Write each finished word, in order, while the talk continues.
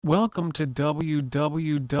Welcome to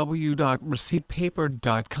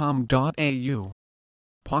www.receiptpaper.com.au.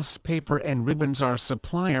 POS Paper and Ribbons are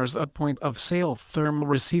suppliers of point-of-sale thermal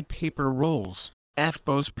receipt paper rolls,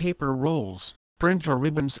 EFTPOS paper rolls, printer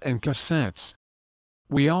ribbons and cassettes.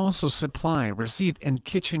 We also supply receipt and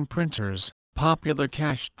kitchen printers, popular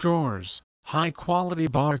cash drawers, high-quality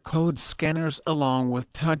barcode scanners along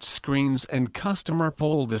with touch screens and customer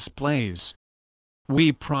poll displays.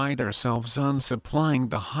 We pride ourselves on supplying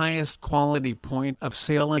the highest quality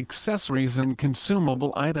point-of-sale accessories and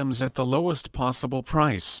consumable items at the lowest possible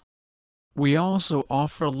price. We also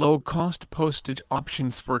offer low-cost postage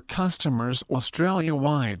options for customers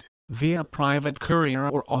Australia-wide, via private courier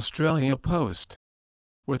or Australia Post.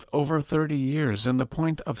 With over 30 years in the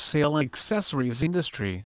point-of-sale accessories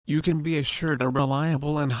industry, you can be assured a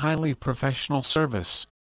reliable and highly professional service.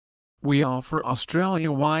 We offer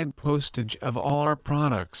Australia-wide postage of all our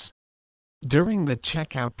products. During the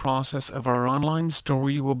checkout process of our online store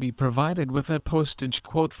you will be provided with a postage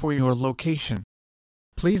quote for your location.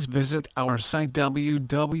 Please visit our site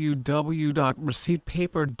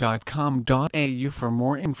www.receiptpaper.com.au for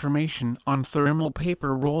more information on thermal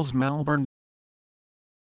paper rolls Melbourne.